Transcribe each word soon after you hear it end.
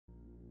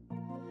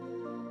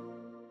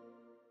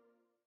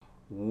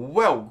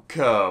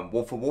Welcome,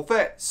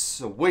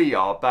 WolfTheWolfettes. We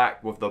are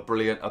back with the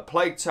brilliant A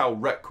Plague Tale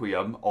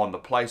Requiem on the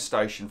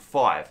PlayStation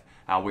 5,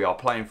 and we are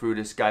playing through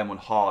this game on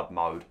hard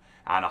mode.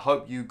 And I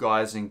hope you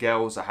guys and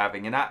girls are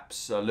having an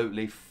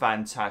absolutely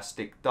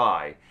fantastic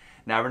day.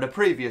 Now, in the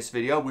previous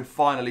video, we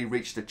finally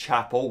reached the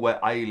chapel where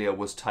Aelia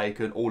was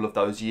taken all of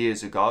those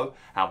years ago,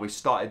 and we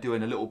started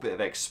doing a little bit of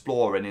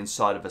exploring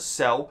inside of a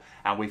cell,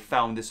 and we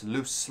found this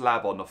loose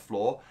slab on the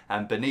floor,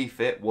 and beneath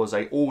it was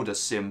a order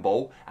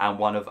symbol and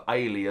one of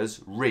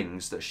Aelia's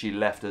rings that she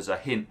left as a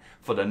hint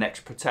for the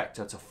next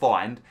protector to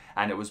find,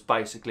 and it was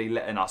basically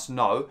letting us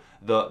know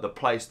that the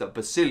place that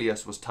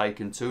Basilius was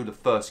taken to, the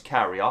first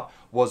carrier,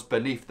 was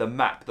beneath the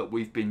map that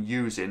we've been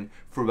using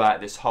throughout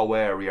this whole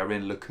area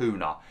in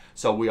Lacuna.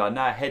 So we are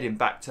now heading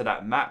back to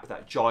that map,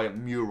 that giant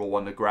mural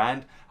on the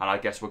ground, and I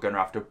guess we're going to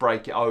have to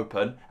break it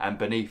open, and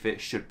beneath it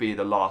should be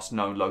the last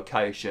known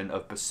location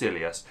of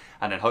Basilius.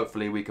 And then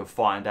hopefully we can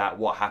find out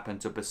what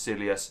happened to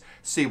Basilius,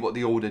 see what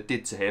the order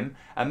did to him,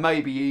 and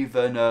maybe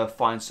even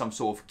find some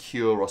sort of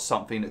cure or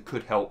something that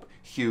could help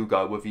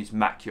Hugo with his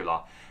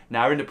macula.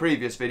 Now, in the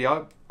previous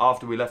video,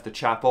 after we left the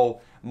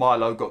chapel,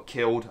 Milo got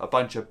killed, a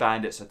bunch of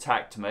bandits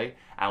attacked me,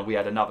 and we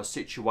had another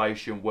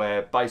situation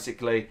where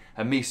basically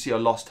Amicia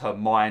lost her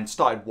mind,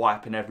 started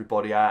wiping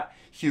everybody out.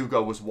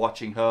 Hugo was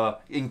watching her,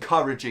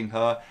 encouraging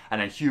her, and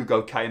then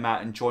Hugo came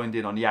out and joined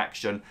in on the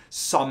action,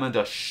 summoned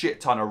a shit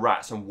ton of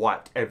rats and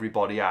wiped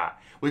everybody out.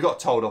 We got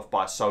told off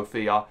by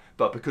Sophia,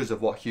 but because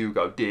of what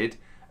Hugo did,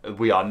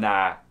 we are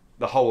now...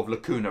 the whole of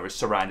Lacuna is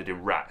surrounded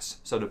in rats.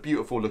 So the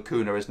beautiful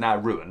Lacuna is now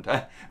ruined,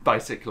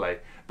 basically.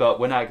 But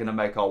we're now going to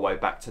make our way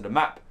back to the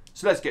map.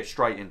 So let's get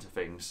straight into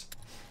things.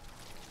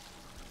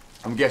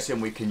 I'm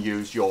guessing we can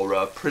use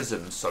your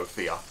prison,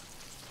 Sophia.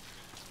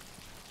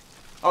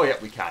 Oh, yeah,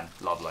 we can.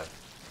 Lovely.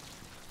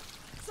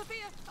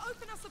 Sophia,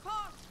 open us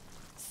apart.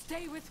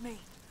 Stay with me.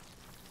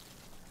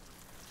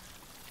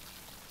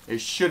 It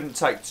shouldn't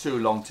take too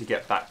long to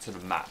get back to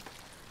the map.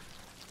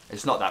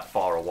 It's not that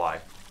far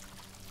away.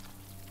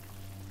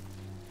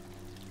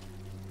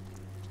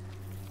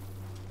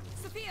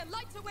 Sophia,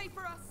 light a way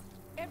for us.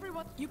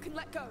 Everyone, you can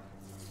let go.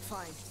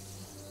 Fine.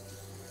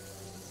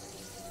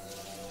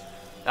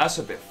 That's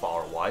a bit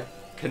far away.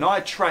 Can I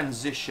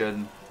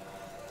transition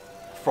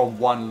from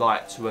one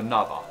light to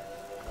another?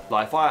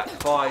 Like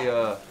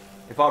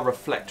if I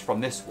reflect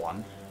from this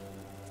one,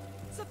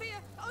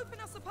 Sophia, open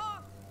us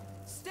apart.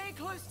 Stay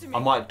close to me. I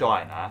might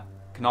die now.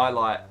 Can I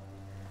like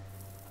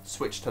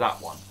switch to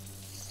that one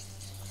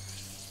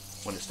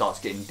when it starts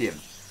getting dim?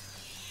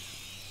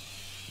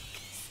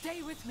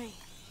 Stay with me.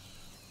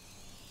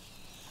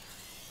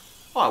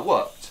 Oh, it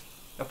worked.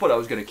 I thought that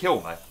was going to kill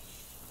me.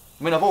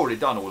 I mean, I've already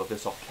done all of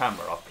this off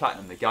camera. I've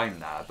platinumed the game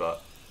now,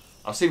 but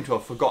I seem to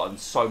have forgotten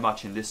so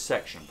much in this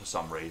section for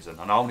some reason.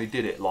 And I only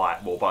did it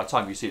like, well, by the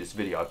time you see this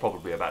video,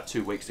 probably about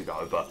 2 weeks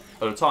ago. But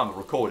at the time of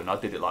recording, I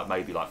did it like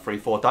maybe like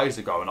 3-4 days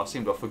ago, and I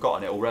seem to have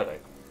forgotten it already.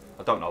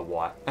 I don't know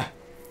why. I've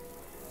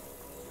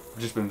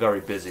just been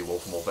very busy,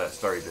 WolfTheWolf.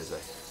 Very busy.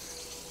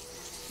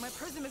 My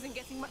prism isn't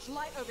getting much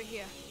light over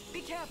here.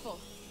 Be careful.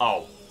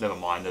 Oh, never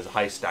mind. There's a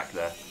haystack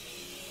there.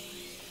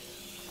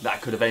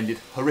 That could have ended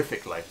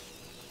horrifically.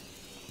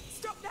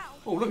 Stop now.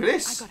 Oh, look at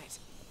this. I got it.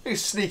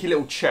 This sneaky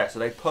little chest that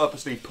they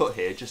purposely put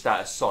here just out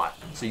of sight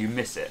so you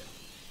miss it.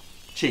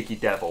 Cheeky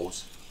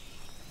devils.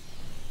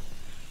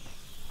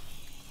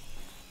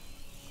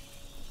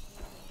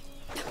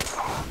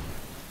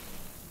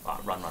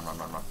 Right, run.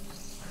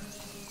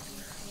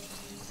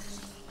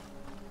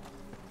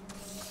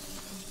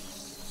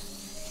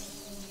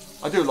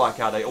 I do like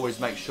how they always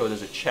make sure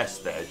there's a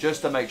chest there,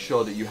 just to make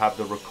sure that you have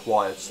the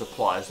required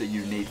supplies that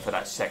you need for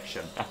that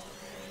section.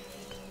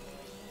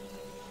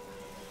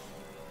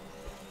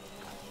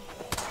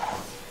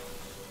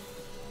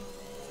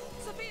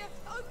 Sophia,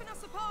 open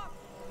us apart.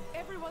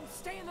 Everyone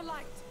stay in the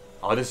light.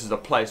 Oh, this is the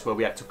place where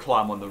we had to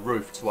climb on the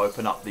roof to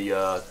open up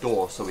the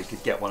door so we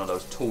could get one of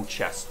those tool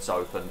chests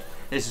opened.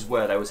 This is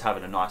where they was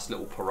having a nice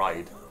little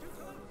parade.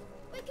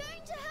 We're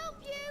going to help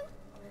you.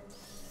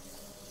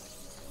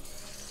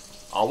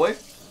 Are we? No!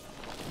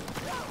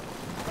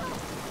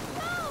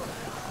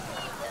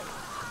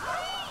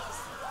 Please!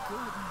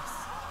 Goodness.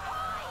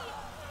 Why?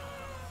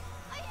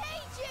 I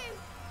hate you!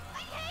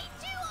 I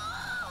hate you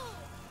all!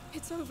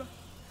 It's over.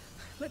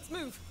 Let's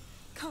move.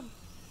 Come.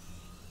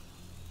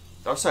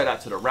 Don't say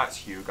that to the rats,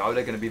 Hugo.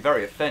 They're going to be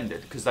very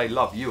offended because they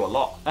love you a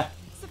lot.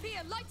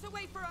 Sophia, light a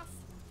way for us.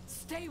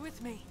 Stay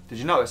with me. Did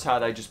you notice how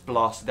they just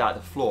blasted out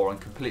the floor and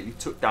completely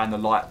took down the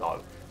light,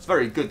 though? It's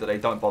very good that they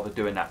don't bother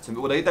doing that to me.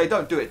 Well, they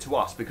don't do it to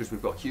us because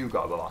we've got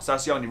Hugo with us.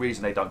 That's the only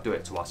reason they don't do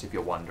it to us, if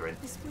you're wondering.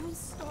 This will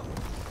stop.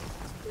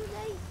 It's too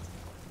late.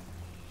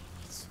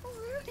 It's all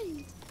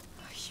ruined.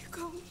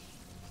 Hugo.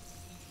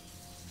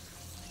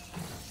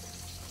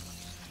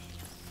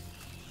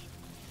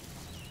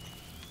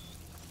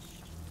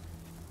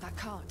 That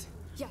cart.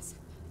 Yes,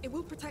 it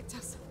will protect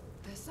us.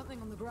 There's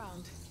something on the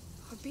ground.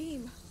 A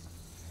beam.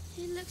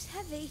 It looks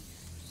heavy.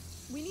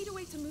 We need a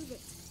way to move it.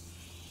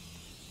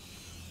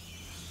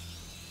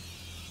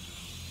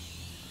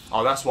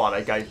 Oh, that's why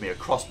they gave me a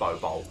crossbow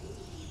bolt.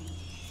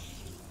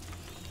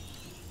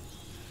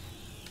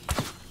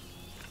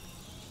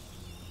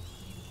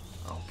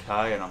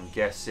 Okay, and I'm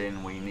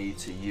guessing we need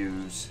to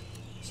use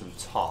some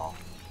tar.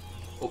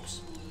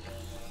 Oops.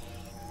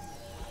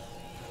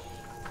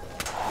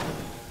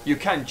 You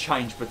can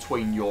change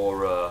between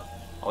your...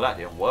 oh, that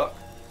didn't work.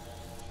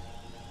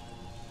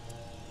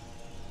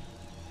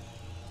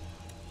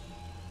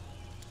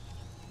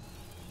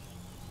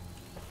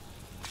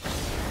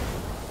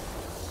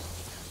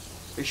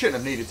 You shouldn't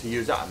have needed to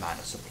use that amount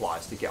of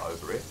supplies to get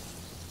over it.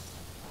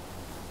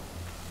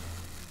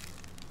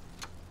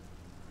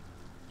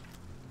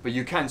 But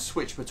you can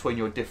switch between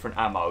your different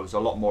ammos a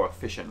lot more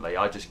efficiently.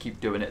 I just keep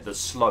doing it the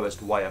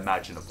slowest way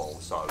imaginable.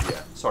 So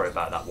yeah, sorry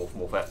about that,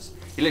 WolfTheWolf.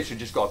 You literally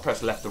just got to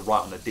press left or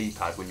right on the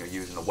D-pad when you're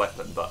using a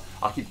weapon, but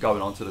I keep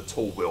going onto the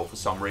tool wheel for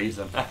some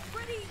reason.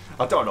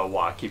 I don't know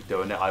why I keep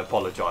doing it, I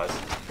apologise.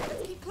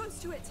 Let's keep close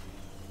to it.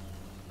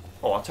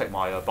 Oh, I'll take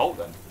my bolt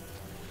then.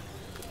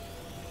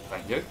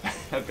 Thank you.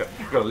 I've got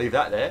to leave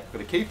that there. Got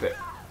to keep it.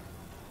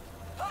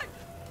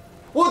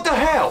 What the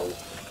hell?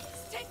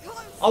 Stay close.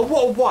 Oh,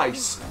 what a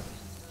waste.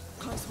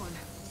 Close one.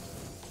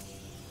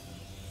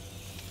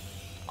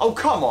 Oh,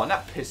 come on.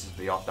 That pisses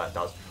me off, that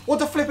does. What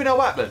the flipping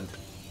hell happened?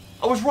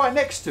 I was right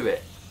next to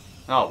it.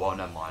 Oh, well,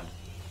 never mind.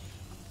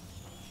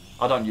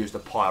 I don't use the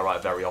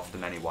pyrite very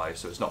often anyway,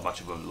 so it's not much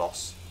of a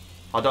loss.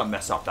 I don't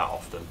mess up that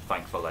often,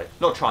 thankfully.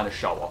 Not trying to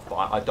show off, but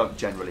I don't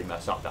generally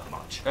mess up that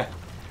much.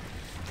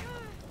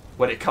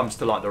 When it comes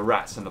to like the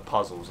rats and the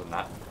puzzles and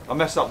that. I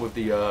mess up with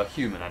the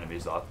human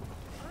enemies though.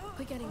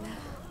 We're getting there.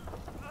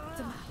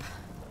 The map.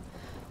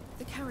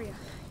 The carrier.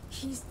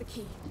 He's the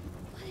key.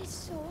 But it's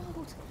so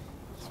old.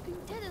 He's been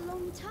dead a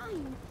long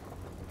time.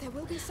 There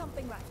will be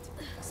something left.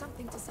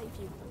 Something to save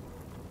you.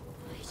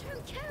 I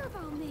don't care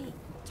about me.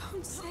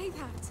 Don't say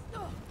that.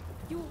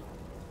 You're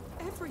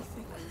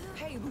everything.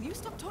 Hey, will you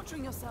stop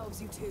torturing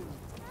yourselves, you two?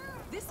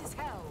 This is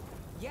hell.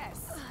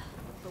 Yes.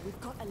 But we've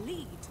got a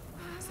lead.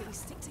 So we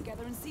stick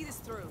together and see this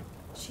through.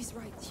 She's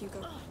right,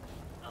 Hugo.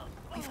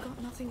 We've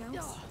got nothing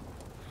else.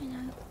 I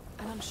know.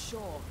 And I'm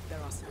sure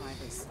there are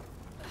survivors.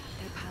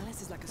 Their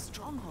palace is like a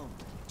stronghold.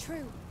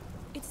 True.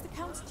 It's the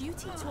Count's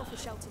duty to offer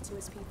shelter to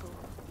his people.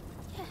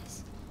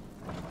 Yes.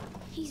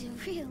 He's a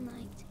real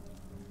knight.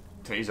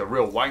 He's a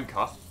real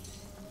wanker.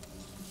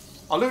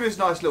 Oh, look at this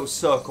nice little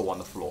circle on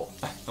the floor.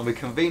 And we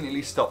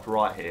conveniently stopped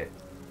right here.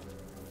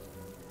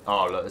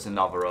 Oh, look, there's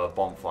another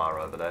bonfire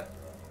over there.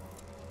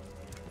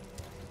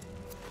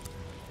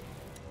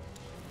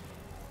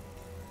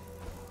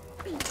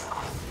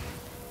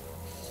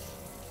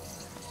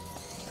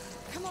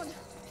 Come on.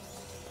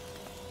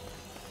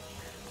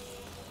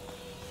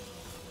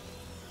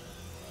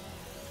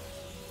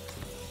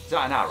 Is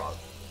that an arrow?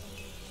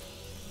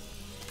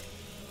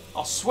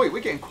 Oh, sweet. We're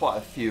getting quite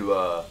a few...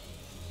 Oh,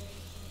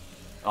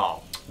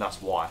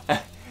 that's why.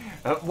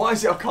 Why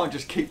is it I can't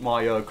just keep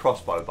my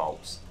crossbow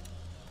bolts?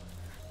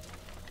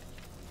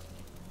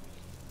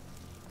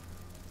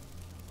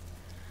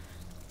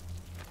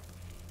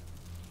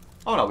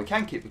 Oh no, we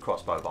can keep the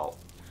crossbow bolt.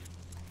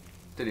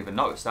 Didn't even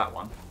notice that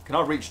one. Can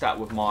I reach that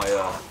with my...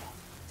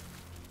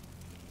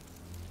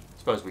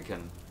 Suppose we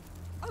can...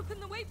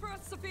 Open the way for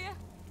us, Sophia.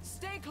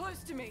 Stay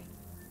close to me.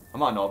 I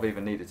might not have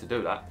even needed to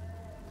do that.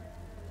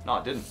 No,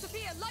 I didn't.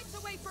 Sophia, light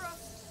the way for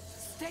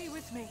us. Stay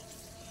with me.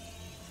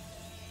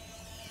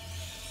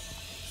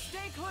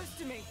 Stay close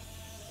to me.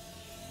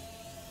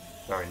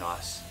 Very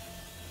nice.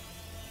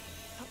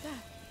 Up there.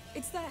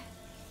 It's there.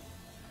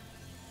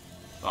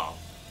 Oh.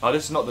 Oh,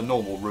 this is not the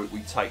normal route we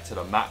take to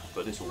the map,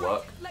 but this will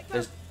work. Let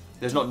go.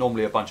 There's not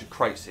normally a bunch of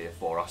crates here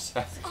for us.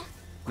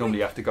 Normally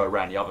you have to go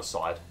around the other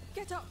side.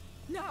 Get up.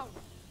 Now.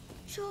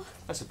 Sure.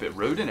 That's a bit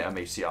rude, isn't it,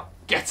 Amicia?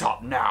 Get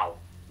up now!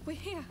 We're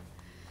here.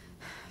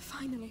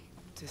 Finally.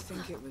 To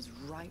think it was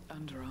right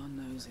under our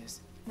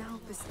noses. Now,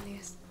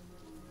 Basilius.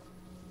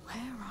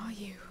 Where are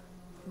you?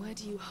 Where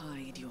do you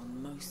hide your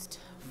most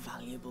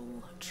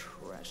valuable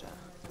treasure?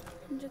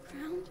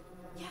 Underground?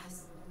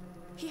 Yes.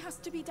 He has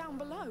to be down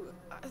below.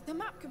 The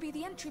map could be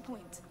the entry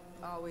point.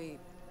 Are we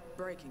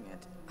breaking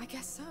it? I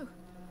guess so.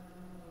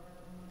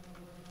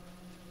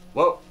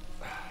 Well,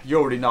 you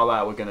already know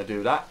how we're going to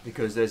do that,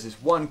 because there's this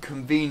one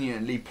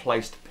conveniently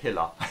placed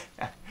pillar.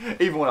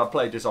 Even when I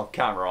played this off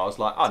camera, I was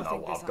like, I know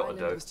what I've got to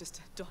do. It was just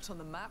a dot on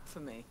the map for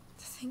me.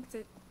 To think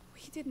that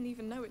we didn't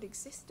even know it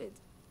existed.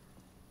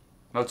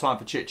 No time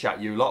for chit-chat,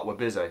 you lot. We're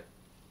busy.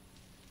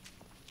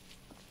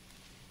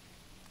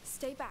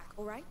 Stay back,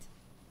 all right?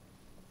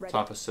 Ready?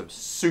 Time for some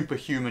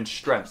superhuman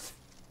strength.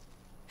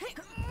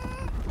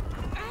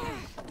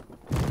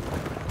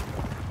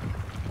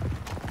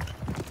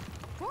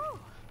 Whoa!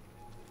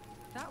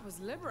 That was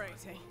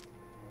liberating.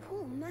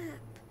 Cool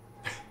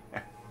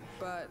map.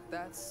 But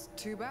that's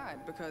too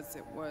bad, because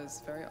it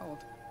was very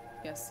old.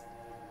 Yes.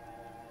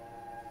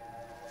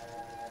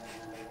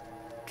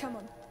 Come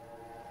on.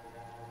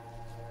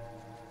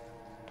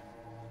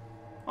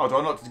 Oh, do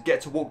I not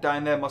get to walk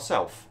down there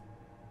myself?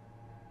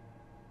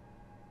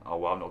 Oh,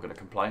 well, I'm not going to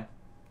complain.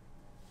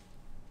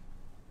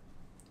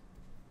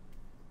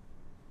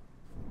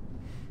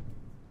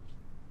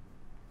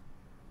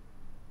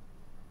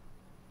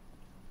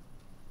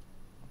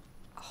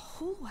 A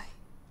hallway.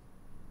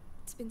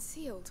 It's been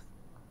sealed.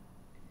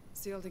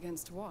 Sealed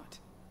against what?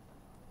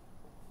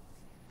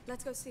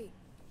 Let's go see.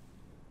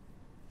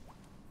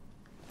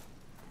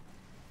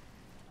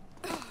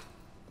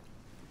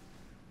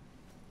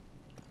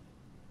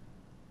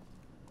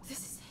 This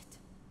is it.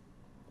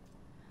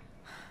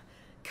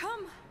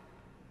 Come!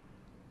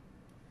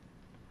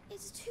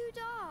 It's too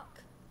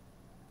dark.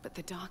 But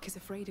the dark is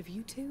afraid of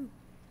you too.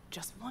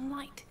 Just one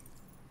light,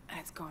 and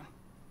it's gone.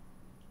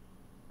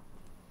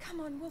 Come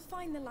on, we'll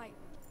find the light.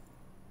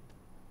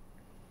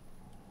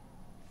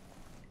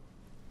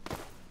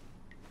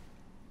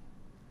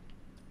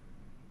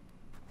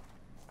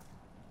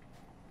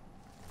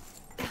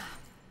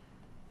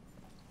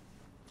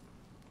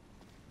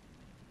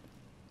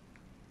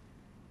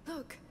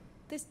 Look,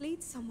 this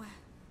leads somewhere.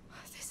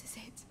 This is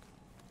it.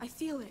 I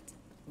feel it.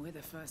 We're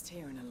the first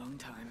here in a long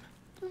time.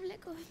 Don't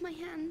let go of my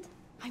hand.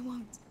 I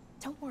won't.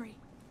 Don't worry.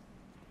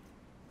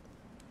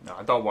 No,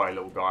 don't worry,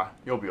 little guy.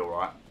 You'll be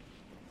alright.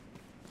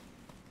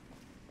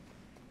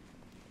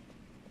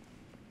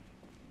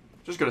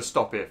 Just going to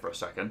stop here for a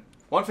second.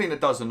 One thing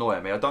that does annoy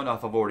me, I don't know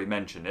if I've already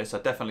mentioned this, I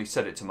definitely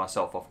said it to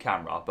myself off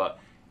camera, but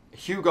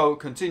Hugo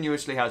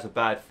continuously has a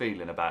bad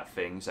feeling about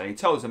things, and he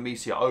tells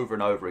Amicia over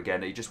and over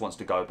again that he just wants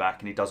to go back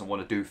and he doesn't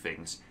want to do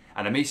things.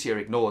 And Amicia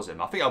ignores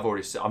him. I think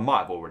I might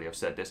have already have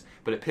said this,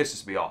 but it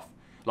pisses me off.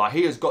 Like,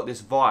 he has got this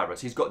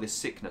virus, he's got this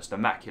sickness, the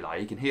macula.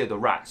 He can hear the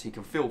rats, he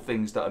can feel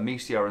things that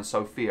Amicia and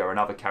Sophia and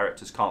other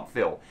characters can't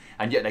feel,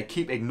 and yet they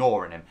keep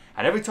ignoring him.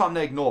 And every time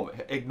they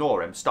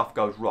ignore him, stuff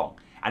goes wrong.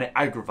 And it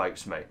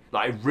aggravates me.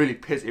 Like, it really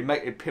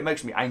it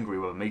makes me angry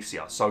with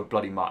Amicia so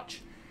bloody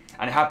much.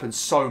 And it happens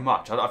so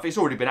much. It's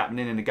already been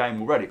happening in the game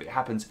already, but it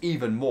happens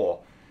even more.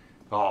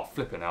 Oh,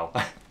 flipping hell.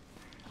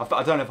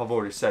 I don't know if I've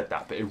already said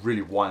that, but it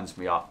really winds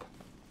me up.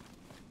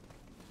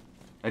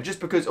 And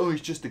just because, oh,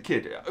 he's just a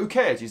kid. Who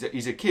cares?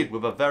 He's a kid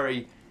with a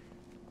very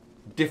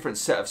different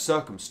set of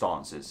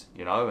circumstances,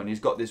 you know? And he's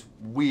got this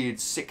weird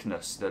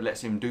sickness that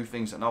lets him do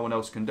things that no one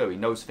else can do. He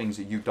knows things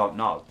that you don't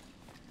know.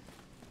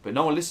 But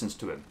no one listens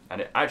to him,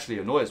 and it actually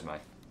annoys me.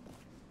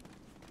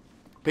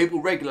 People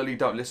regularly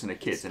don't listen to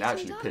kids, and it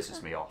actually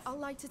pisses me off. I'll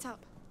light it up.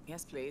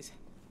 Yes, please.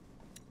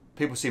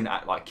 People seem to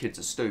act like kids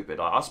are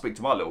stupid. I speak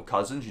to my little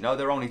cousins, you know,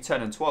 they're only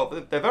 10 and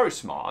 12. They're very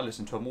smart. I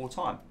listen to them all the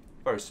time.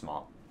 Very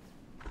smart.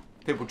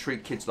 People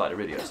treat kids like they're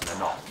idiots, and they're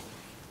not.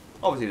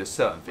 Obviously, there's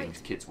certain things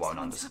kids won't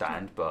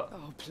understand, but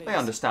they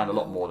understand a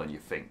lot more than you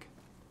think.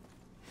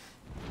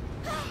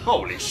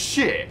 Holy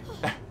shit!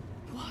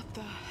 What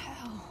the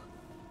hell?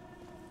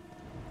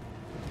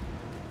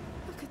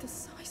 Look at the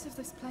size of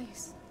this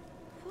place.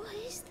 What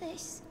is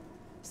this?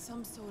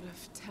 Some sort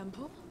of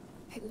temple?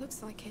 It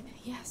looks like it,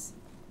 yes.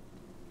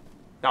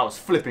 That was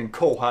flipping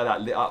cool how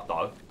that lit up,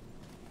 though.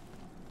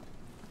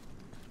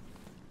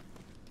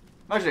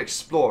 Imagine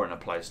exploring a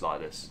place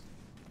like this.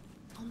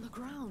 On the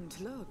ground,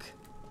 look.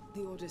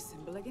 The Order's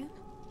symbol again?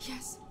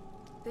 Yes,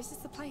 this is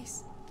the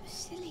place.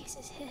 Basilius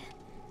is here.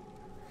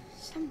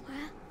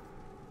 Somewhere.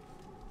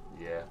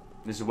 Yeah,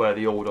 this is where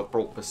the Order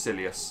brought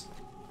Basilius.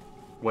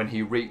 When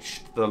he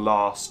reached the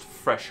last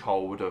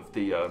threshold of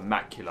the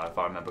macula, if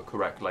I remember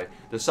correctly.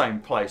 The same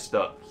place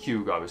that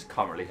Hugo is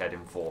currently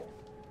heading for.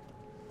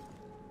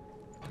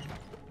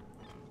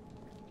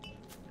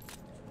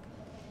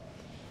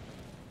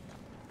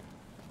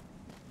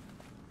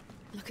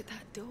 Look at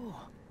that door.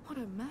 What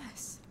a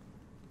mess.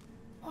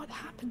 What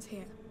happened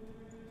here?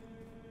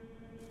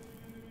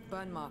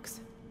 Burn marks.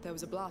 There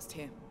was a blast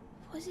here.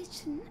 Was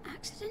it an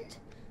accident?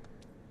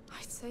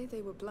 I'd say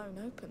they were blown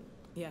open.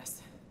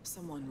 Yes.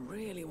 Someone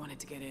really wanted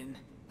to get in.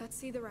 Let's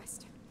see the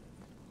rest.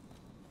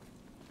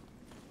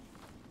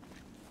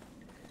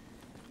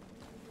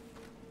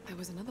 There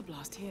was another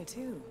blast here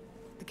too.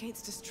 The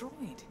gate's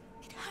destroyed.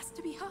 It has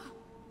to be her.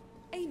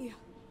 Aelia.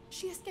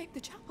 She escaped the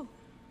chapel.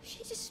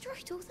 She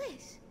destroyed all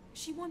this.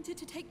 She wanted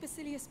to take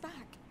Basilius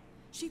back.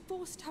 She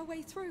forced her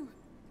way through.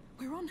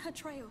 We're on her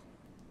trail.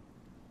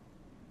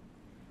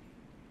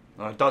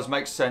 No, it does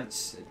make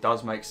sense. It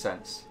does make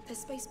sense. There's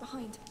space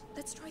behind.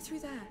 Let's try through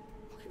there.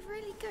 We're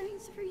really going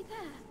through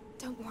there.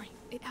 Don't worry.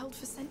 It held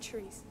for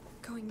centuries.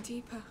 Going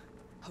deeper.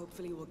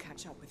 Hopefully we'll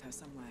catch up with her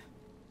somewhere.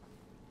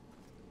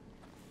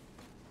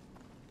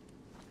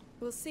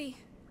 We'll see.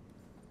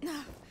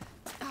 No.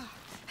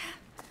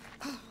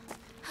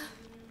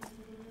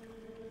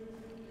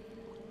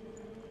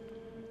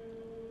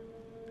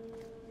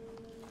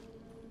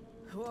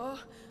 Whoa.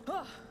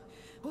 Oh.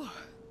 Oh.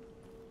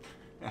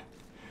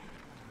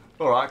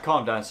 Alright,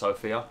 calm down,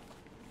 Sophia.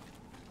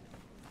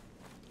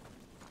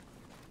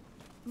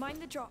 Mind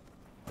the drop.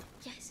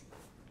 Yes.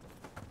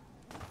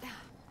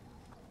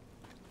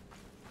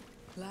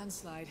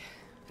 Landslide.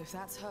 If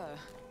that's her,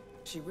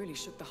 she really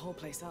shook the whole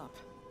place up.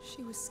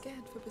 She was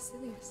scared for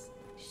Basilius.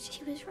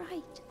 She was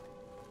right.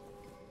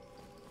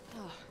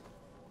 Oh.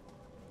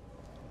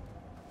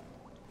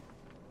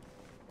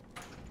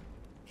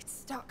 It's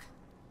stuck.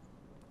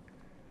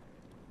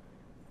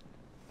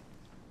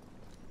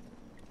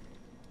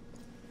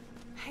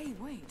 Hey,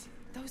 wait.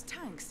 Those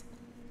tanks.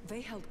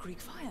 They held Greek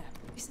fire.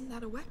 Isn't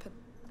that a weapon?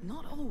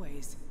 Not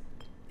always.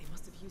 They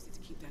must have used it to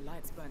keep their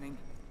lights burning.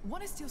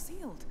 One is still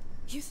sealed.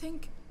 You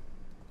think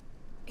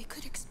it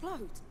could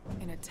explode?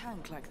 In a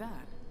tank like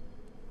that?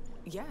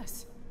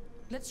 Yes.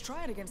 Let's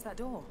try it against that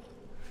door.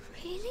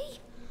 Really?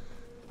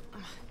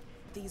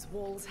 These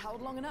walls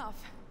held long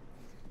enough.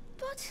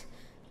 But...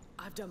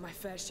 I've done my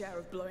fair share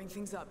of blowing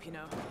things up, you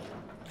know.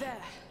 There.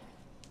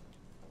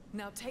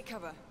 Now take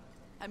cover.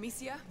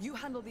 Amicia, you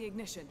handle the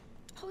ignition.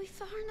 Are we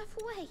far enough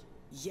away?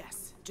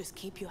 Yes, just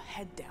keep your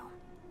head down.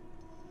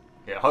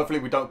 Yeah, hopefully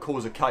we don't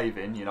cause a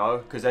cave-in, you know,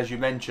 because as you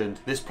mentioned,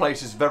 this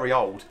place is very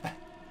old.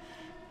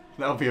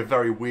 That'll be a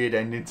very weird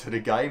ending to the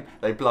game.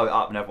 They blow it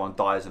up and everyone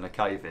dies in a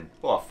cave-in.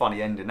 What a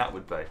funny ending that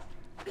would be.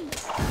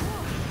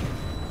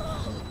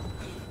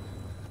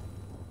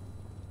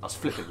 That's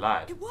flipping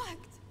loud. It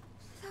worked.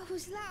 That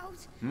was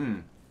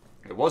loud.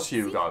 It was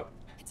Hugo.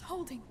 See? It's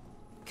holding.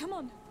 Come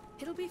on.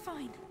 It'll be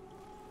fine.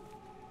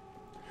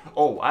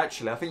 Oh,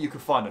 actually, I think you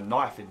could find a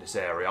knife in this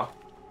area.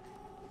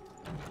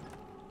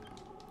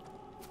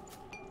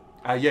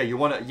 Yeah, you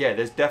want to... Yeah,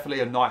 there's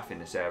definitely a knife in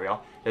this area.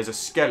 There's a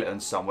skeleton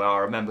somewhere. I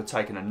remember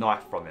taking a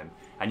knife from him.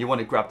 And you want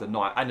to grab the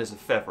knife. And there's a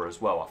feather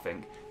as well, I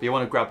think. But you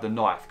want to grab the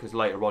knife because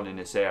later on in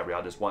this area,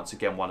 there's once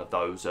again one of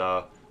those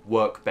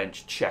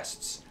workbench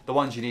chests. The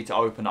ones you need to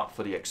open up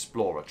for the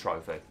Explorer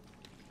trophy.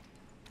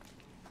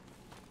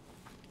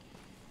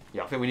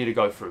 Yeah, I think we need to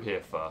go through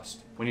here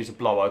first. We need to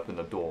blow open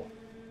the door.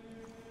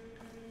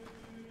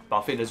 But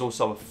I think there's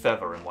also a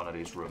feather in one of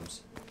these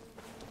rooms.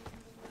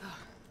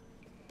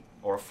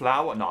 Or a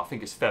flower? No, I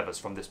think it's feathers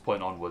from this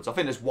point onwards. I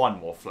think there's one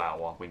more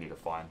flower we need to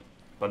find.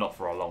 But not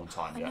for a long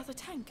time yet. Another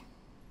tank.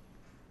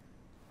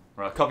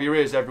 Right, cover your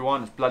ears,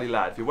 everyone. It's bloody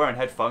loud. If you're wearing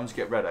headphones,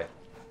 get ready.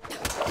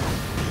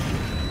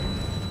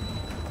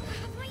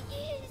 My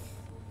ears!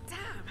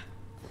 Damn.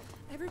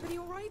 Everybody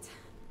all right?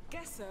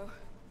 Guess so.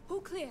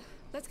 All clear.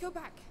 Let's go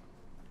back.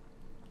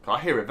 I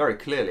hear it very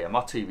clearly and my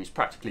TV's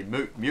practically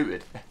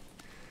muted.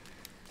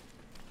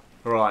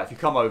 Right, if you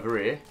come over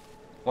here,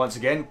 once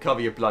again,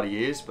 cover your bloody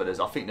ears, but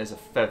I think there's a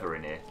feather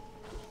in here.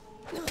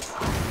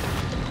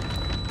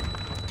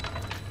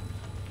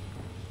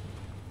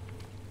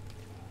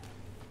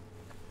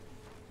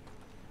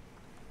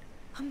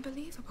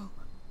 Unbelievable.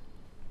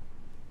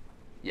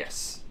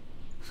 Yes.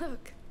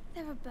 Look,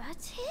 There are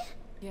birds here?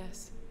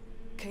 Yes.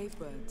 Cave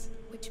birds.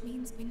 which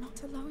means we're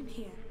not alone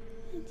here.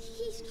 And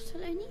he's not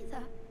alone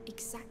either.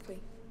 Exactly.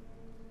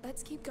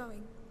 Let's keep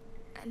going.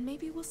 And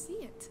maybe we'll see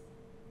it.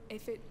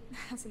 If it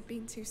hasn't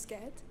been too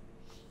scared.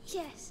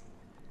 Yes.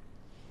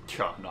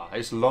 Oh, no,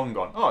 it's long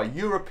gone. Oh,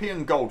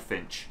 European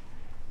goldfinch.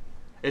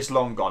 It's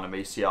long gone,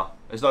 Amicia.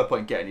 There's no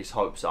point in getting his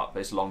hopes up.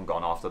 It's long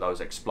gone after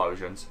those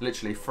explosions.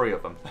 Literally 3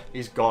 of them.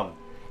 He's gone.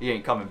 He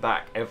ain't coming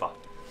back, ever.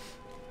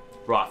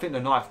 Right, I think the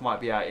knife might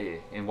be out here,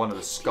 in one of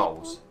the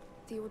skulls.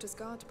 The Order's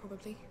guard,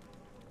 probably.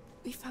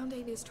 We found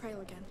Aelia's trail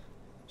again.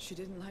 She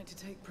didn't like to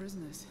take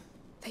prisoners.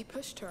 They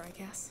pushed her, I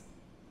guess.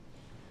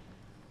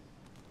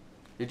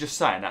 You're just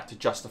saying that to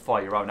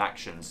justify your own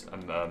actions,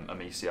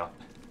 Amicia.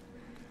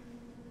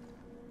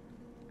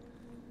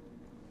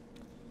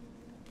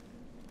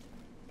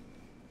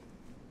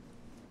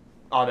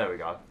 Oh, there we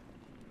go.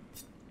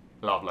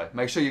 Lovely.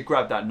 Make sure you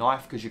grab that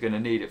knife because you're going to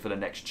need it for the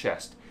next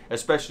chest.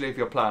 Especially if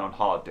you're playing on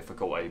hard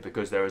difficulty,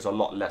 because there is a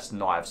lot less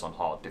knives on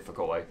hard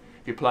difficulty.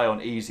 If you play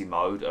on easy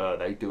mode,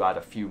 they do add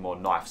a few more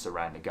knives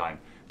around the game.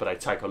 But they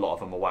take a lot of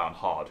them away on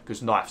hard,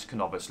 because knives can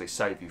obviously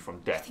save you from I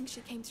death. think she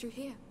came through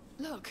here.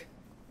 Look!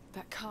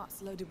 That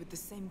cart's loaded with the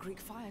same Greek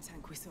fire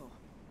tank we saw.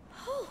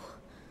 Oh,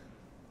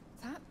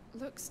 That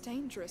looks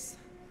dangerous.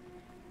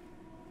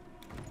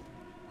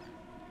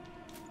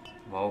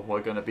 Well,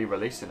 we're going to be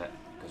releasing it,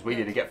 because we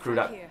need to get through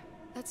Right that. here.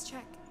 Let's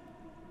check.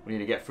 We need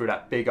to get through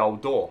that big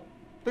old door.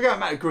 Look at that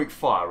amount of Greek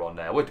fire on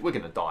there. We're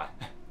going to die.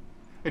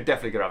 We're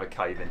definitely going to have a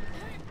cave in.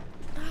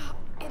 Ah,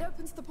 it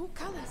opens the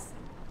portcullis.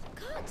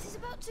 God, is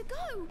about to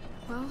go.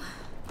 Well,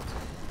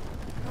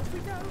 off we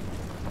go.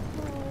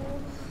 Oh.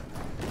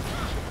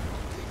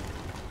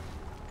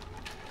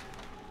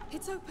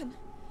 It's open,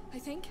 I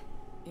think.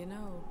 You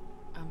know,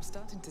 I'm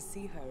starting to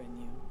see her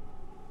in you.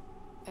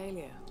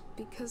 Aelia,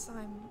 Because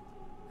I'm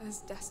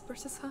as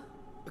desperate as her?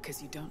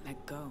 because you don't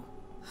let go.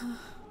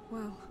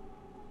 Well,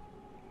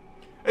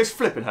 It's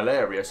flipping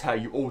hilarious how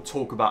you all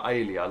talk about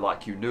Aelia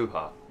like you knew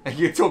her. And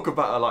you talk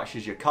about her like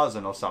she's your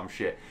cousin or some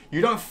shit.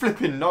 You don't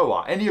flipping know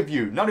her. Any of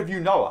you. None of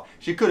you know her.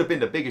 She could have been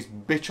the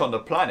biggest bitch on the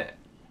planet.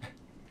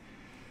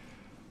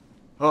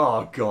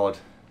 Oh, God.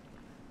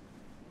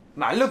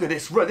 Man, look at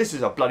this room. This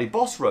is a bloody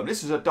boss room.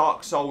 This is a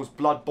Dark Souls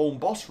Bloodborne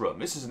boss room.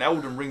 This is an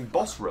Elden Ring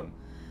boss room.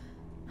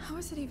 how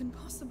is it even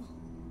possible?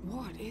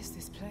 What is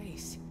this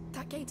place?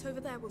 That gate over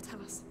there will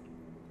tell us.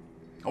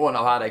 I want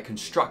to know how they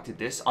constructed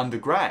this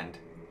underground.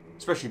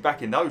 Especially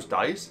back in those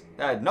days.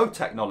 They had no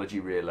technology,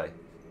 really.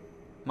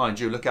 Mind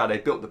you, look how they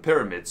built the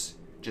pyramids.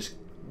 Just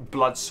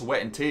blood,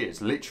 sweat and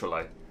tears,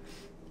 literally.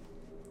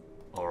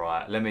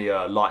 Alright, let me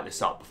light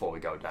this up before we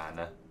go down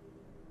there.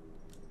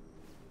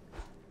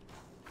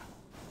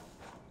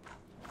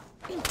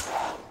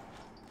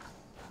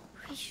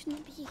 We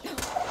shouldn't be here.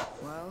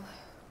 Well,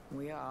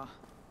 we are.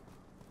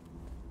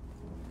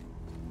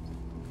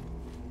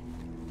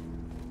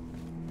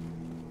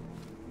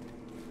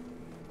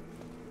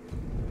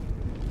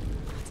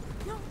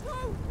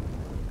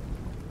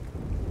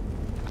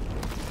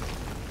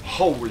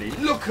 Holy,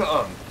 look at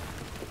them!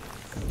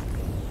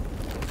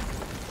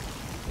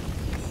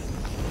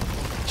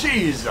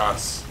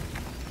 Jesus!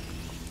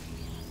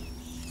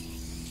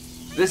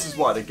 This is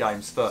why the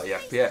game's 30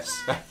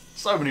 FPS.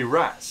 So many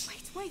rats.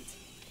 Wait.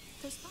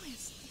 Those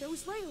fires,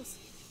 those rails.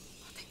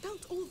 They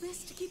built all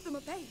this to keep them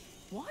at bay.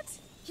 What?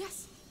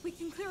 Yes, we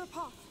can clear a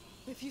path.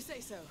 If you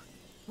say so.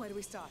 Where do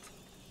we start?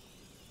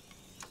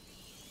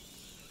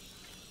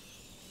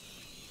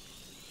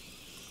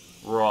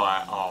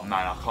 Right, oh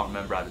man, I can't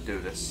remember how to do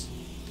this.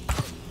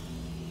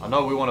 I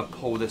know we want to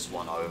pull this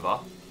one over.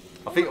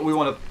 I think we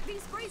want to...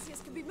 These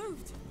braziers can be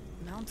moved.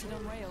 Mounted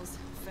on rails,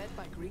 fed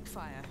by Greek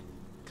fire.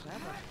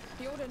 Clever.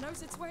 The order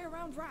knows its way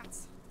around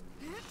rats.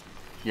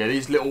 Yeah,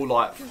 these little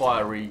like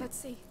fiery... Let's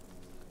see.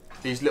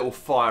 These little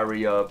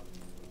fiery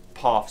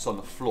paths on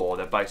the floor,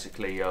 they're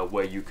basically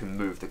where you can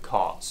move the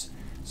carts.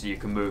 So you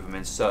can move them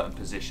in certain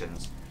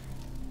positions.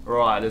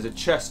 Right, there's a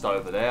chest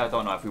over there. I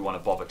don't know if we want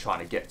to bother trying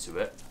to get to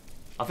it.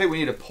 I think we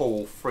need to pull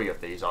all 3 of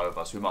these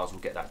over, so we might as well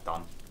get that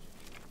done.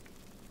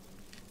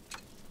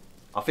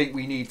 I think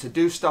we need to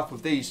do stuff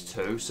with these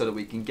 2 so that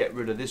we can get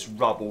rid of this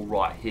rubble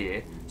right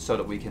here, so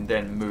that we can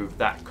then move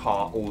that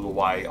cart all the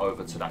way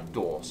over to that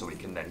door, so we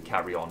can then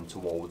carry on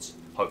towards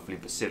hopefully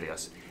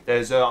Basilius.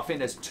 There's I think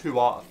there's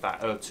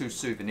 2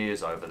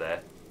 souvenirs over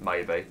there,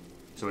 maybe.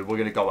 So we're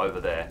going to go over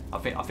there. I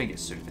think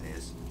it's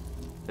souvenirs.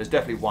 There's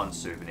definitely 1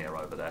 souvenir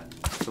over there,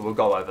 so we'll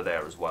go over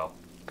there as well.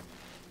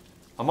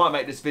 I might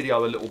make this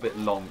video a little bit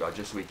longer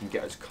just so we can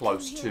get as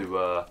close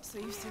to... So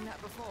you've seen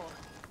that before?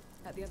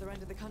 At the other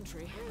end of the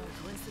country? No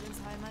coincidence,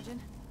 I imagine?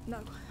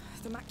 No,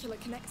 the macula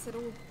connects it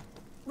all.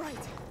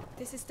 Right,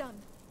 this is done.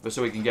 But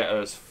so we can get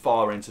as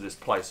far into this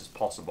place as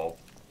possible.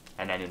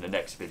 And then in the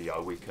next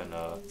video we can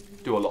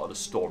do a lot of the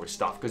story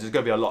stuff. Because there's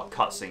going to be a lot of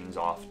cutscenes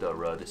after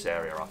this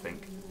area, I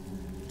think.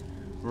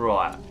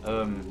 Right.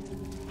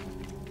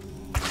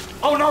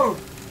 Oh no!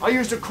 I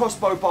used a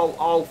crossbow bolt.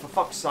 Oh, for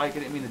fuck's sake, I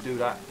didn't mean to do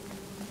that.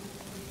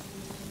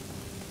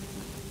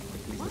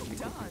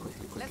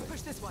 Quickly. Let's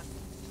push this one.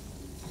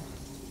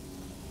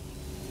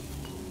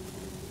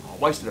 I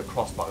wasted a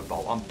crossbow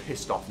bolt. I'm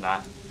pissed off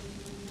now.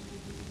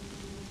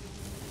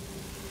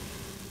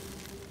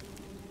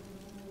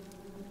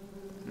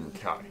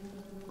 Okay.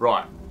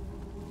 Right.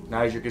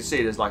 Now, as you can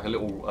see, there's like a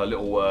little,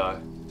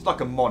 it's like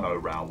a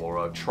monorail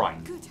or a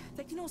train. Good.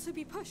 They can also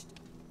be pushed.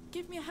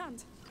 Give me a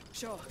hand.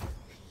 Sure.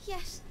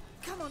 Yes.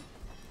 Come on.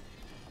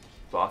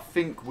 But I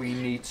think we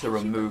need to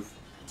remove...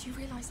 Do you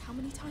realize how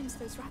many times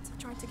those rats have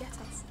tried to get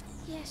us?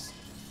 Yes.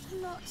 A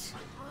lot.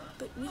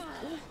 But we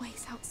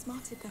always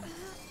outsmarted them.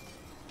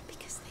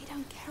 Because they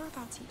don't care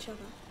about each other.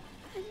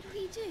 And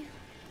we do.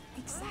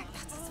 Exact.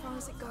 That's as far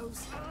as it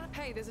goes.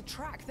 Hey, there's a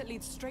track that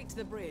leads straight to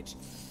the bridge,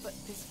 but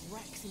this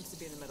wreck seems to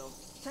be in the middle.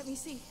 Let me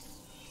see.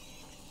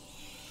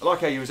 I like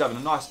how you was having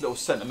a nice little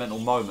sentimental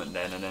moment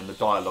then, and then the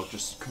dialogue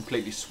just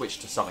completely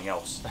switched to something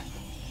else.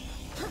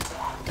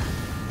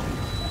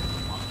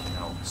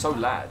 So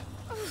loud.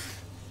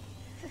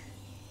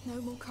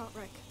 No more cart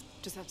wreck.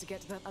 Just have to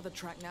get to that other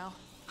track now.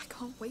 I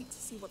can't wait to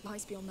see what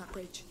lies beyond that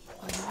bridge.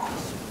 I'm not sure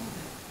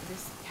that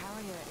this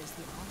carrier is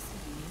the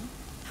RCU.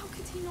 How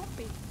could he not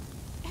be?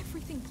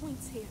 Everything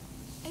points here.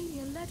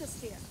 Aelia led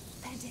us here.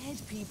 They're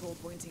dead people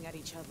pointing at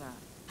each other.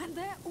 And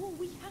they're all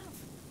we have.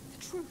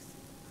 The truth.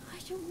 I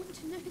don't want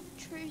to know the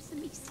truth,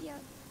 Amicia.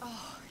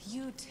 Oh,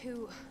 you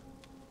too.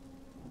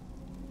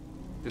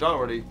 Did I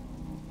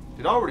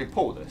already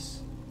pull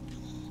this?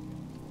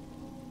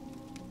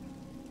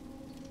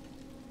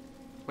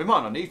 We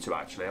might not need to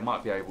actually. I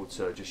might be able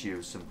to just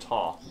use some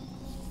tar.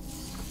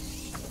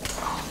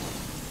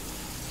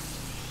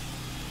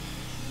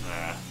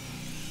 Nah.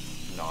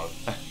 No.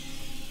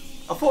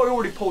 I thought I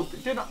already pulled...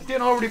 Didn't I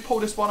already pull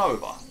this one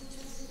over?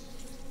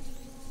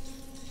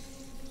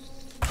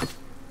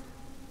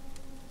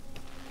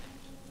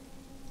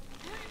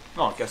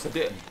 No, I guess I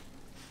didn't.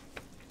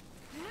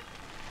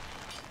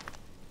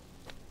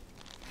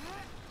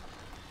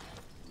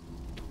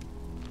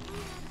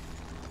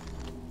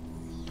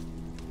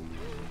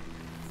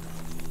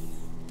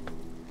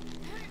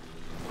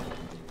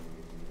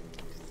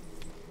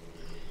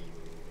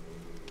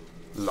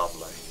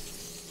 Lovely.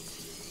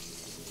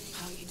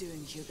 How are you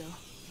doing, Hugo?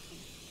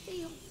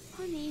 Feel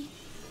funny.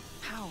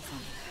 How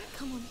funny?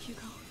 Come on,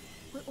 Hugo.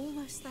 We're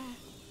almost there.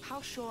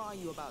 How sure are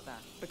you about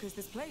that? Because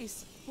this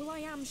place... Well, I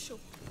am sure.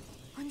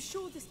 I'm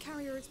sure this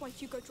carrier is why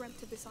Hugo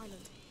dreamt of this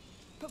island.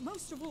 But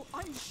most of all,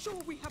 I'm sure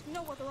we have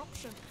no other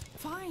option.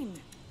 Fine.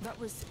 That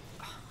was...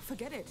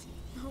 forget it.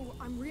 No,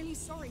 I'm really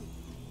sorry.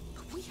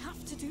 But we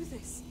have to do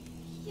this.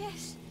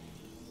 Yes.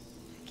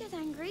 Get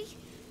angry.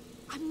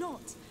 I'm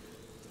not.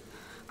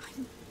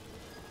 I'm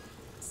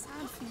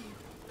sad for you.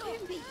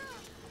 Don't be.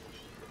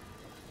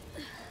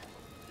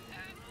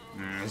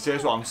 See,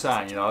 that's what I'm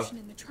saying, you know.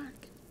 In the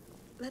track.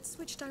 Let's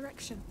switch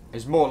direction.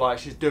 It's more like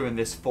she's doing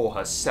this for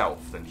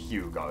herself than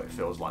Hugo, it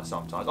feels like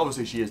sometimes.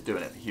 Obviously she is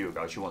doing it for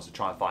Hugo, she wants to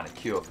try and find a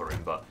cure for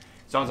him, but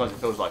sometimes it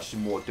feels like she's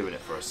more doing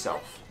it for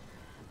herself.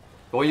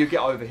 But when you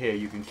get over here,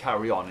 you can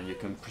carry on and you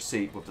can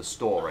proceed with the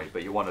story,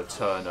 but you want to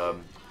turn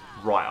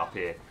right up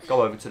here.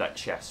 Go over to that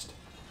chest.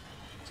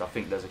 So I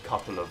think there's a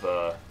couple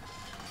of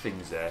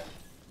things there.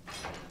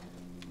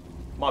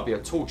 Might be a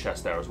tool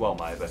chest there as well,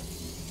 maybe. But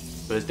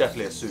there's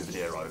definitely a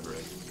souvenir over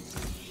here.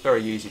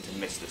 Very easy to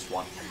miss this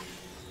one.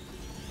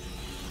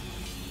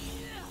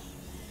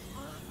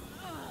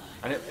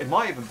 And it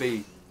might even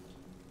be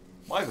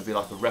like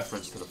a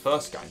reference to the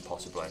first game,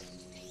 possibly.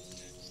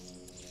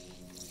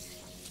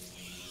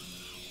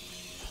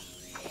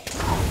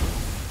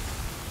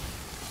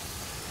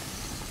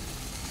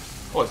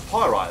 Oh, it's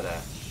pyrite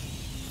there.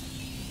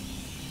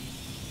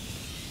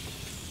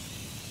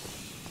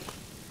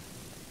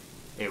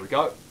 Here we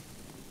go.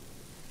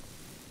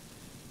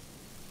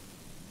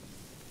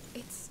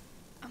 It's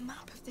a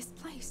map of this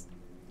place.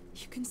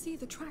 You can see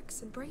the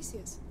tracks and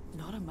braziers.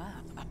 Not a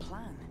map, a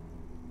plan.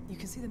 You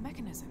can see the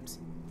mechanisms.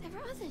 There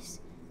are others.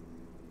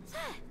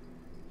 There.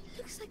 It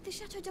looks like the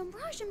Chateau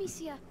d'Ombrage,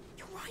 Amicia.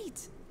 You're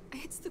right.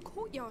 It's the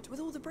courtyard with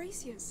all the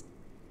braziers.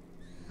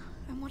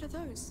 And what are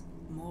those?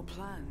 More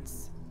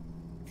plans.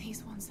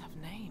 These ones have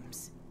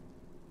names.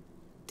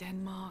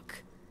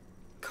 Denmark,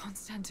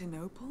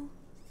 Constantinople.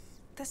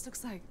 This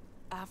looks like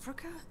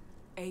Africa,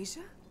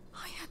 Asia.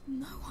 I had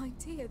no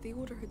idea the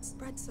order had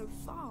spread so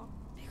far.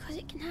 Because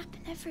it can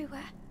happen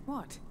everywhere.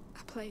 What?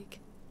 A plague.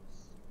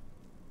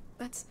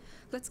 Let's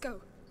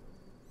go.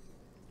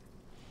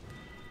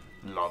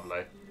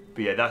 Lovely.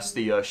 But yeah, that's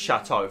the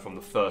chateau from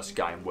the first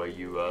game where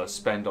you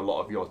spend a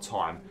lot of your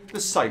time. The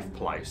safe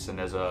place, and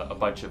there's a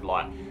bunch of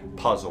like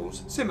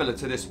puzzles similar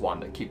to this one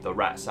that keep the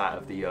rats out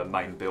of the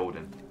main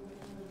building.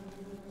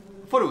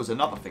 I thought there was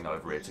another thing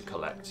over here to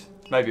collect.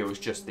 Maybe it was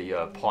just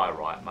the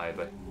pyrite,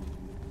 maybe.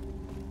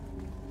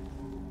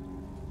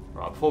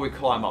 Right, before we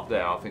climb up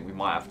there, I think we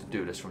might have to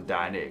do this from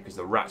down here because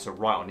the rats are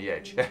right on the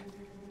edge.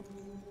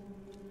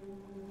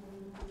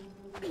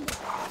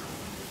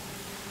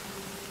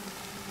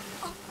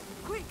 Oh,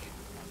 quick!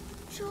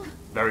 Sure.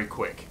 Very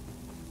quick.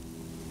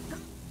 I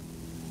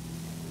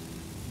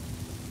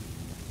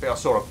think I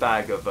saw a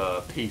bag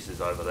of pieces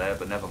over there,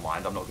 but never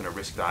mind. I'm not going to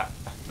risk that.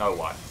 No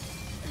way.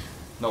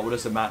 Not with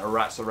this amount of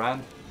rats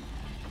around.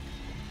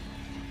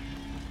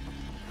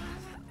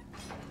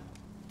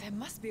 There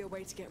must be a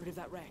way to get rid of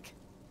that wreck.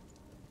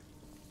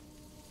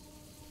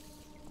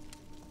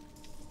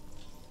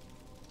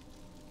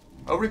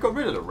 Oh, we got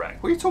rid of the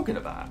wreck. What are you talking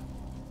about?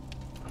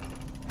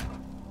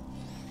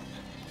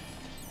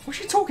 What's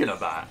she talking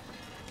about?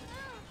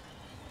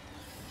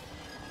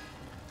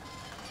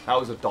 That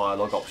was a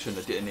dialogue option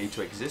that didn't need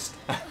to exist.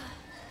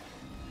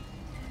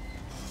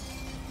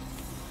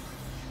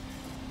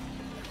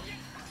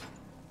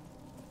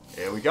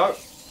 Here we go.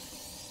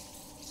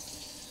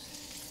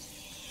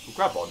 We'll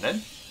grab on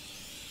then.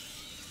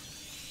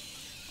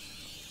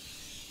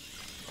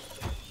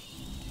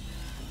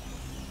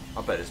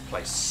 I bet this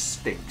place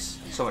stinks.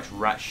 So much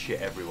rat shit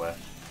everywhere.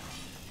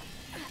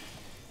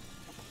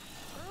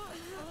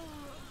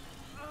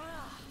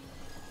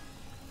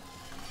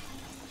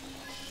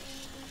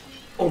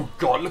 Oh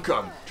god, look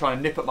at him trying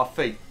to nip at my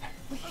feet.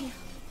 We're here.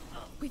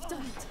 We've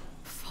done it.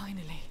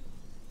 Finally.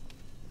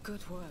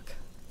 Good work.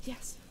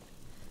 Yes.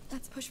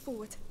 Let's push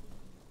forward.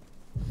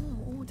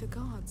 More order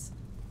guards.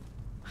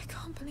 I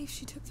can't believe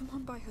she took them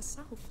on by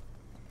herself.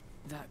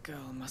 That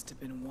girl must have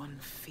been one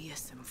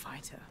fearsome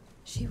fighter.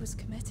 She was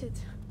committed.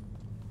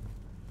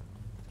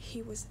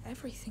 He was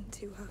everything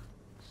to her.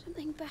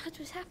 Something bad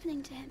was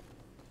happening to him.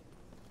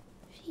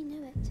 She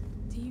knew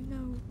it. Do you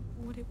know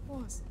what it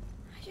was?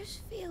 I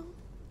just feel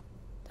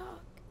dark.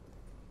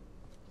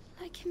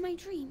 Like in my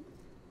dream.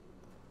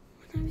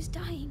 When I was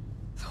dying.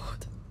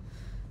 Lord,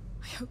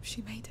 I hope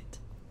she made it.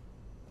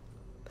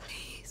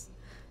 Please,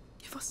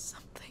 give us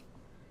something.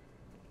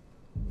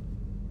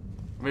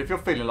 I mean, if you're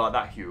feeling like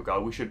that, Hugo,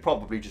 we should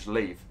probably just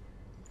leave.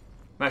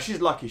 Man,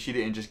 she's lucky she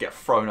didn't just get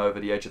thrown over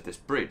the edge of this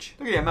bridge.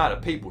 Look at the amount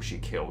of people she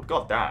killed.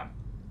 God damn.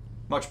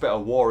 Much better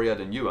warrior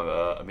than you,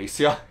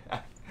 Amicia.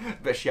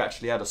 Bet she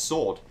actually had a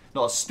sword,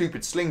 not a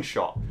stupid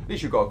slingshot. At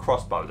least you got a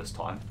crossbow this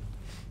time.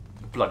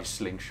 A bloody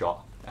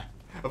slingshot.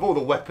 Of all the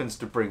weapons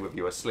to bring with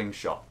you, a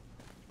slingshot.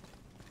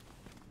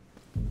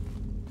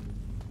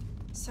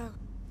 So,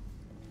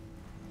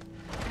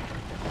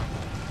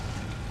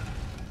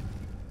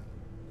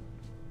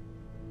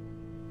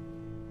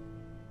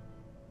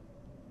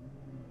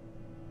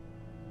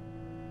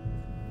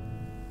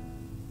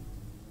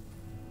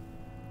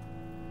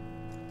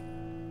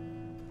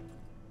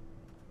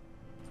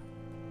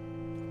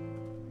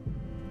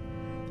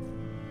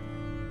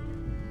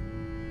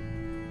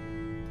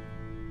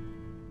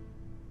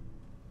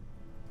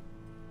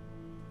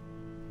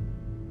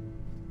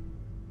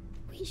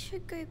 we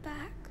should go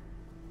back.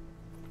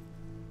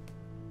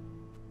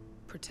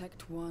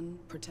 Protect one,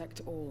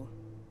 protect all.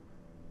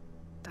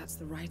 That's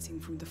the writing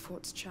from the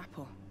fort's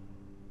chapel.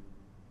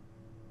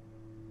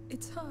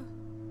 it's her.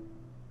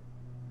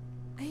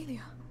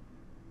 Aelia.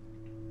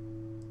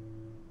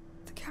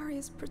 The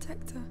carrier's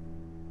protector.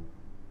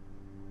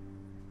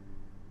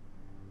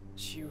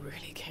 She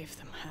really gave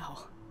them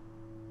hell.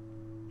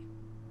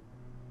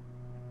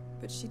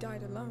 But she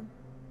died alone.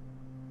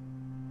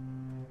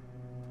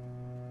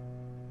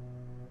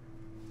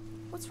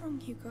 What's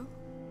wrong, Hugo?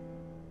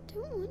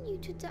 Don't want you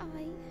to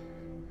die.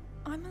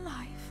 I'm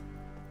alive.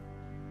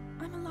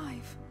 I'm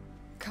alive.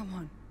 Come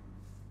on.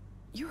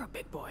 You're a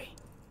big boy.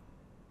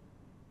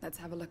 Let's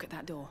have a look at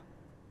that door.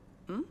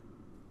 Hmm?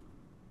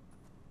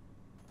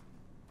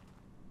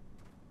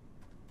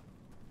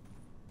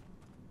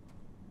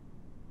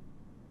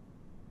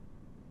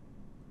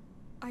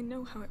 I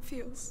know how it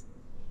feels.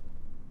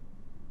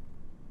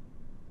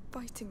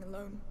 Fighting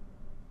alone.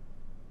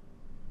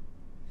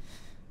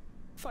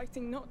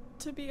 Fighting not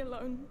to be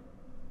alone.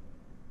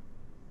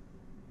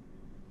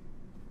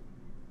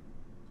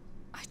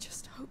 I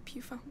just hope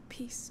you found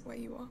peace where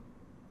you are.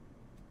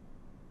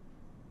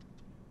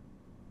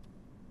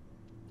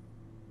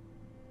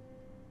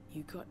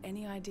 You got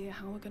any idea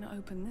how we're gonna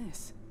open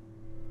this?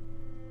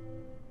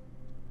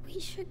 We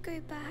should go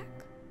back.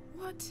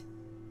 What?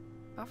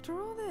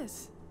 After all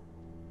this?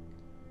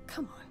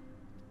 Come on.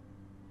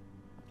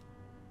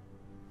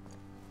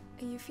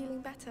 Are you feeling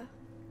better?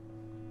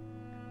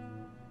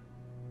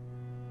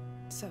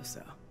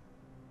 So-so.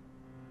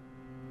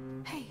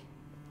 Hey,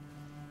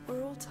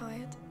 we're all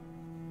tired,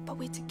 but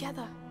we're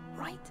together,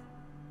 right?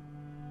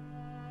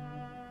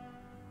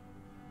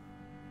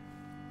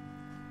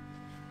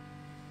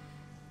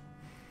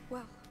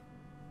 Well,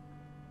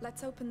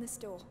 let's open this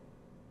door.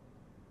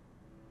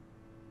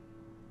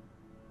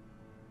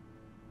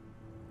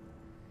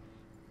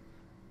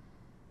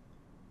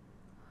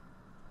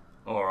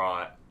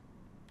 Alright.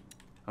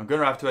 I'm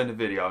going to have to end the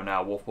video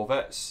now,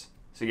 WolfTheWolf.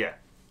 So yeah,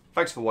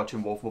 thanks for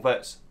watching,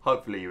 WolfTheWolf.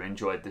 Hopefully you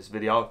enjoyed this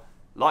video.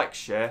 Like,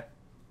 share,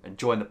 and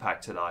join the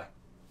pack today.